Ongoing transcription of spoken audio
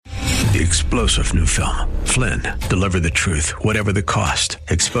The explosive new film, Flynn, deliver the truth, whatever the cost,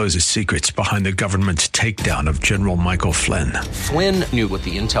 exposes secrets behind the government's takedown of General Michael Flynn. Flynn knew what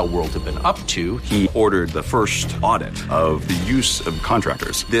the intel world had been up to. He ordered the first audit of the use of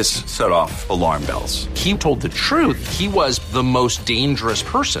contractors. This set off alarm bells. He told the truth. He was the most dangerous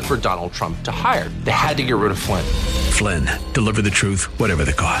person for Donald Trump to hire. They had to get rid of Flynn. Flynn, deliver the truth, whatever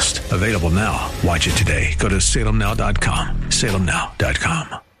the cost. Available now. Watch it today. Go to salemnow.com.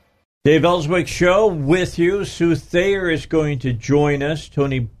 salemnow.com. Dave Elswick Show with you. Sue Thayer is going to join us.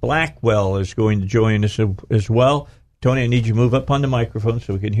 Tony Blackwell is going to join us as well. Tony, I need you to move up on the microphone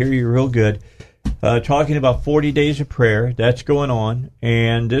so we can hear you real good. Talking about 40 Days of Prayer. That's going on.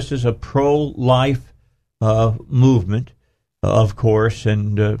 And this is a pro-life movement, of course.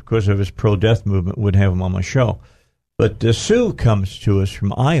 And, of course, if it's pro-death movement, wouldn't have him on my show. But Sue comes to us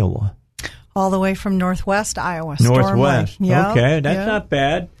from Iowa. All the way from northwest Iowa. Northwest. Yep. Okay, that's not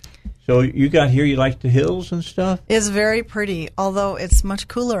bad. So you got here, you like the hills and stuff? It's very pretty, although it's much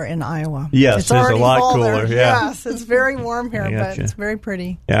cooler in Iowa. Yes, it's a lot cooler. Yeah. Yes, it's very warm here, but it's very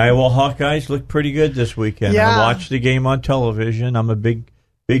pretty. Yeah, Iowa Hawkeyes look pretty good this weekend. Yeah. I watched the game on television. I'm a Big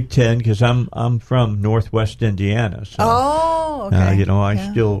Ten because I'm from Northwest Indiana. So, okay.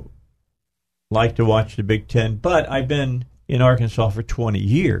 I still like to watch the Big Ten, but I've been in Arkansas for 20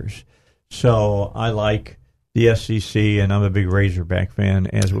 years, so I like the SEC, and I'm a big Razorback fan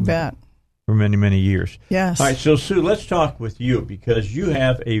as well for many, many years. Yes. All right, so Sue, let's talk with you because you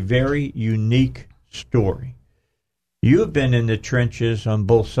have a very unique story. You have been in the trenches on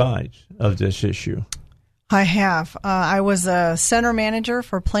both sides of this issue. I have. I was a center manager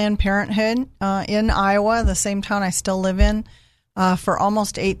for Planned Parenthood in Iowa, the same town I still live in, for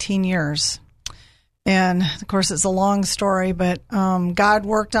almost 18 years. And, of course, it's a long story, but God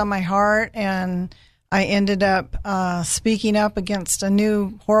worked on my heart, and I ended up speaking up against a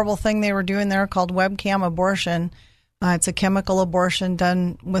new horrible thing they were doing there called webcam abortion. It's a chemical abortion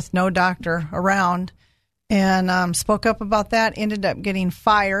done with no doctor around. And spoke up about that, ended up getting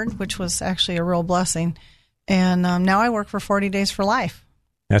fired, which was actually a real blessing. And now I work for 40 Days for Life.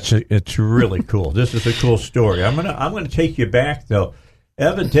 It's really cool. This is a cool story. I'm gonna take you back, though.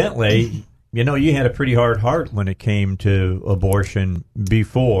 Evidently, you had a pretty hard heart when it came to abortion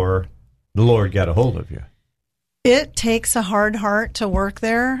before the Lord got a hold of you. It takes a hard heart to work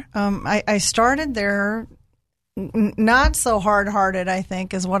there. I started there not so hard-hearted, I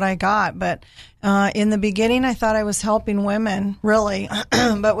think, is what I got. But in the beginning, I thought I was helping women, really.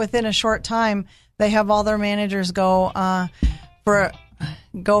 But within a short time, they have all their managers go for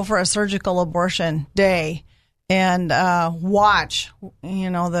a surgical abortion day and watch,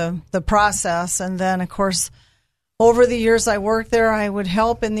 the process. And then, of course, over the years I worked there, I would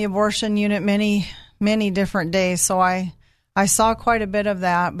help in the abortion unit many, many different days. So I saw quite a bit of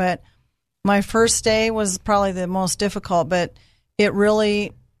that. But my first day was probably the most difficult, but it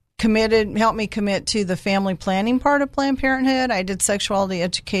really helped me commit to the family planning part of Planned Parenthood. I did sexuality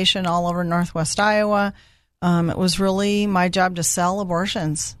education all over Northwest Iowa. It was really my job to sell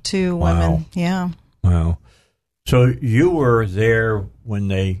abortions to women. Yeah. Wow. So you were there when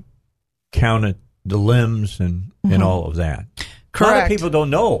they counted the limbs and all of that. Correct. A lot of people don't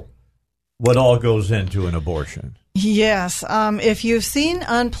know what all goes into an abortion. Yes. If you've seen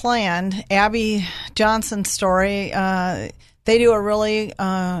Unplanned, Abby Johnson's story, they do a really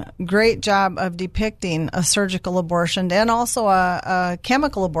great job of depicting a surgical abortion and also a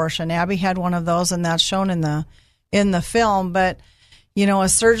chemical abortion. Abby had one of those, and that's shown in the film. But a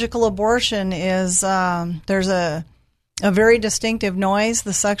surgical abortion is there's a very distinctive noise,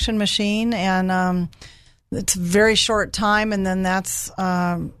 the suction machine, and it's a very short time, and then that's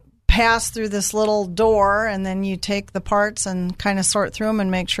passed through this little door, and then you take the parts and kind of sort through them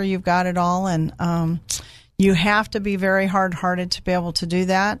and make sure you've got it all. And you have to be very hard-hearted to be able to do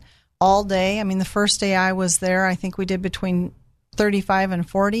that all day. I mean, the first day I was there, I think we did between 35 and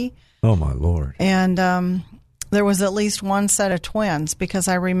 40. Oh, my Lord. And there was at least one set of twins, because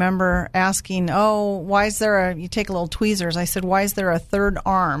I remember asking, why is there you take little tweezers. I said, why is there a third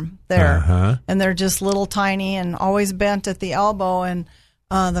arm there? Uh-huh. And they're just little tiny and always bent at the elbow. And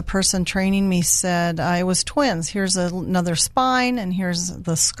the person training me said, it was twins. Here's another spine, and here's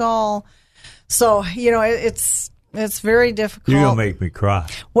the skull. So, it's very difficult. You're going to make me cry.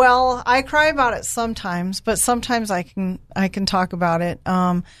 Well, I cry about it sometimes, but sometimes I can talk about it.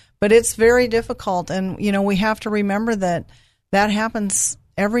 But it's very difficult, and we have to remember that happens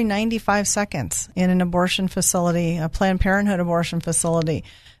every 95 seconds in an abortion facility, a Planned Parenthood abortion facility,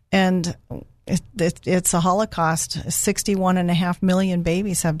 and it's a Holocaust. 61.5 million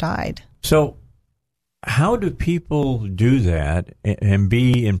babies have died. So, how do people do that and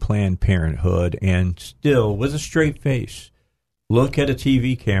be in Planned Parenthood and still, with a straight face, look at a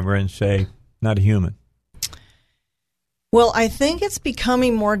TV camera and say, not a human? Well, I think it's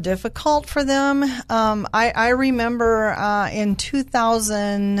becoming more difficult for them. I remember in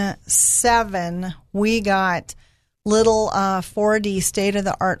 2007, we got little 4D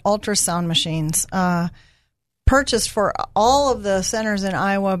state-of-the-art ultrasound machines purchased for all of the centers in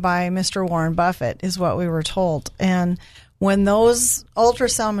Iowa by Mr. Warren Buffett, is what we were told. And when those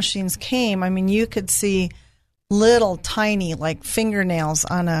ultrasound machines came, I mean, you could see little tiny, like fingernails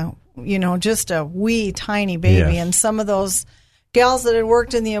on a, just a wee tiny baby. Yes. And some of those gals that had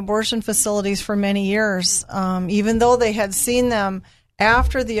worked in the abortion facilities for many years, even though they had seen them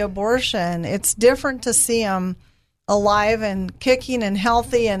after the abortion, it's different to see them alive and kicking and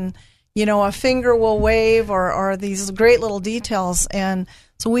healthy, and a finger will wave or these great little details. And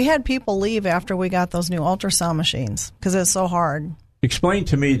so we had people leave after we got those new ultrasound machines because it's so hard. Explain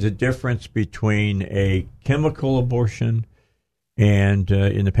to me the difference between a chemical abortion and,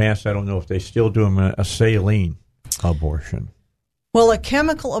 in the past, I don't know if they still do them, a saline abortion. Well, a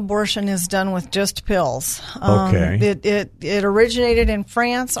chemical abortion is done with just pills. Okay. It originated in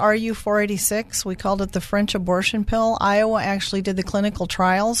France, RU486. We called it the French abortion pill. Iowa actually did the clinical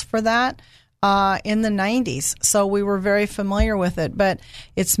trials for that in the 90s, so we were very familiar with it. But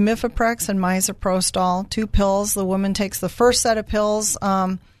it's mifeprex and misoprostol, 2 pills. The woman takes the first set of pills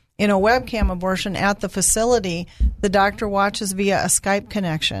in a webcam abortion at the facility. The doctor watches via a Skype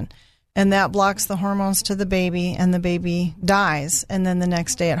connection. And that blocks the hormones to the baby, and the baby dies. And then the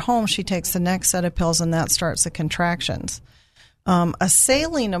next day at home, she takes the next set of pills, and that starts the contractions. A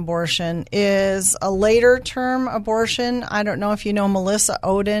saline abortion is a later-term abortion. I don't know if you know Melissa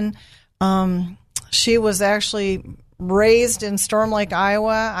Oden. She was actually raised in Storm Lake,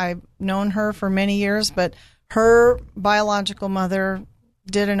 Iowa. I've known her for many years, but her biological mother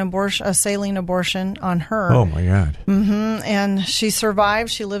did a saline abortion on her. Oh, my God. Mm-hmm. And she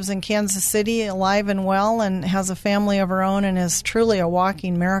survived. She lives in Kansas City, alive and well, and has a family of her own, and is truly a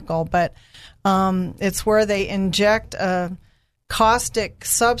walking miracle. But it's where they inject a caustic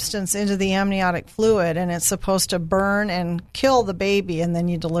substance into the amniotic fluid, and it's supposed to burn and kill the baby, and then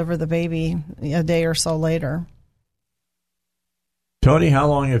you deliver the baby a day or so later. Tony, how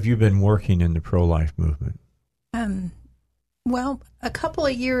long have you been working in the pro-life movement? Well, a couple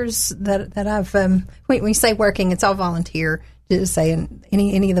of years that I've, when we say working, it's all volunteer. Just saying,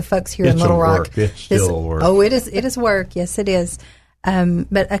 any of the folks here in Little Rock. It's still work. Oh, it is work. Yes, it is.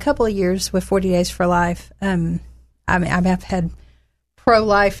 But a couple of years with 40 Days for Life. I've had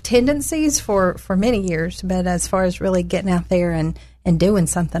pro-life tendencies for many years, but as far as really getting out there and doing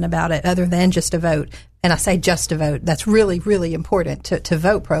something about it, other than just to vote, and I say just to vote, that's really, really important to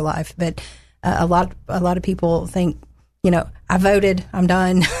vote pro-life. But a lot of people think, I voted, I'm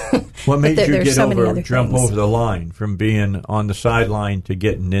done. What made you jump things over the line from being on the sideline to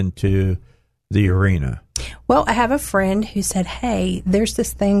getting into the arena? Well, I have a friend who said, hey, there's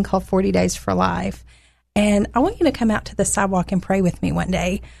this thing called 40 Days for Life, and I want you to come out to the sidewalk and pray with me one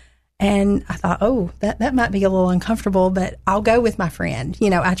day. And I thought, oh, that might be a little uncomfortable, but I'll go with my friend.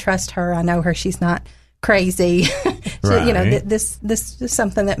 I trust her. I know her. She's not crazy. Right. This is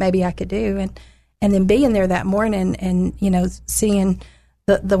something that maybe I could do. And then being there that morning and, seeing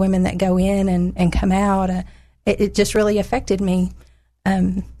the women that go in and come out, it just really affected me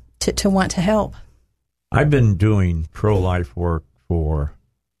to want to help. I've been doing pro-life work go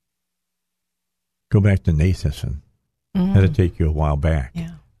back to Nathanson. Mm-hmm. That'll take you a while back.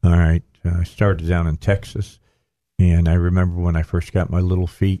 Yeah. All right. I started down in Texas, and I remember when I first got my little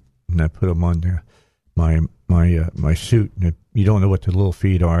feet, and I put them on my suit. And if you don't know what the little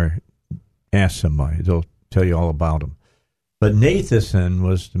feet are, ask somebody. They'll tell you all about them. But Nathanson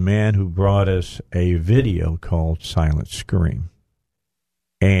was the man who brought us a video called Silent Scream.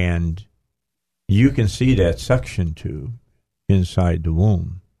 And you can see that suction tube inside the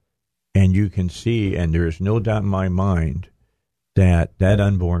womb. And you can see, and there is no doubt in my mind, that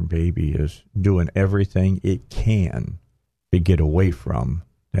unborn baby is doing everything it can to get away from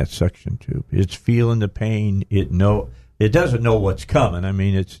that suction tube. It's feeling the pain. It doesn't know what's coming. I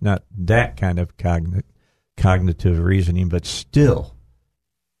mean, it's not that kind of cognitive reasoning, but still,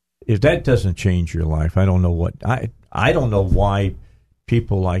 if that doesn't change your life, I don't know what. I don't know why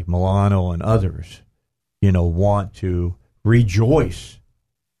people like Milano and others, want to rejoice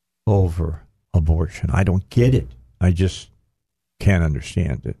over abortion. I don't get it. I just can't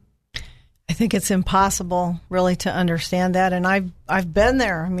understand it. I think it's impossible, really, to understand that, and I've been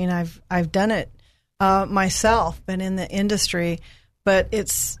there. I mean, I've done it myself, been in the industry, but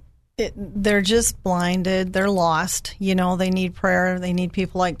it's they're just blinded. They're lost. You know, they need prayer. They need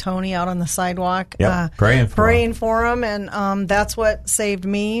people like Tony out on the sidewalk praying for them. And that's what saved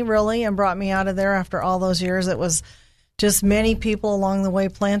me, really, and brought me out of there after all those years. It was just many people along the way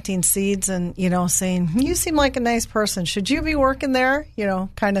planting seeds and, you know, saying, you seem like a nice person. Should you be working there? You know,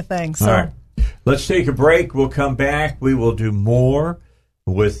 kind of thing. So, all right. Let's take a break. We'll come back. We will do more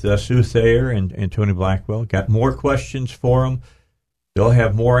with Sue Thayer and Tony Blackwell. Got more questions for them. They'll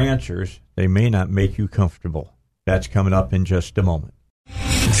have more answers. They may not make you comfortable. That's coming up in just a moment.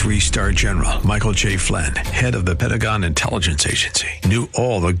 3-star General Michael J. Flynn, head of the Pentagon Intelligence Agency, knew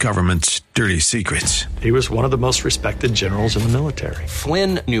all the government's dirty secrets. He was one of the most respected generals in the military.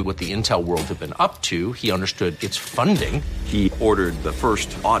 Flynn knew what the intel world had been up to. He understood its funding. He ordered the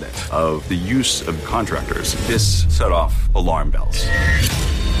first audit of the use of contractors. This set off alarm bells.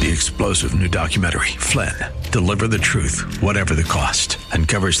 The explosive new documentary, Flynn, Deliver the Truth, Whatever the Cost,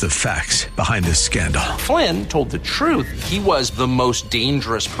 uncovers the facts behind this scandal. Flynn told the truth. He was the most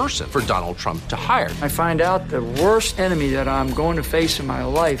dangerous person for Donald Trump to hire. I find out the worst enemy that I'm going to face in my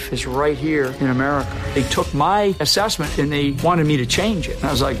life is right here in America. They took my assessment and they wanted me to change it. And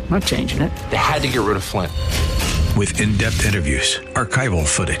I was like, I'm not changing it. They had to get rid of Flynn. With in-depth interviews, archival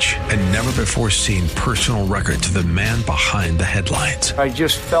footage, and never-before-seen personal records of the man behind the headlines. I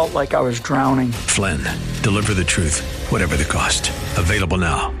just felt like I was drowning. Flynn, Deliver the Truth, Whatever the Cost. Available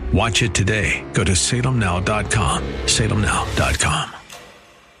now. Watch it today. Go to salemnow.com. salemnow.com.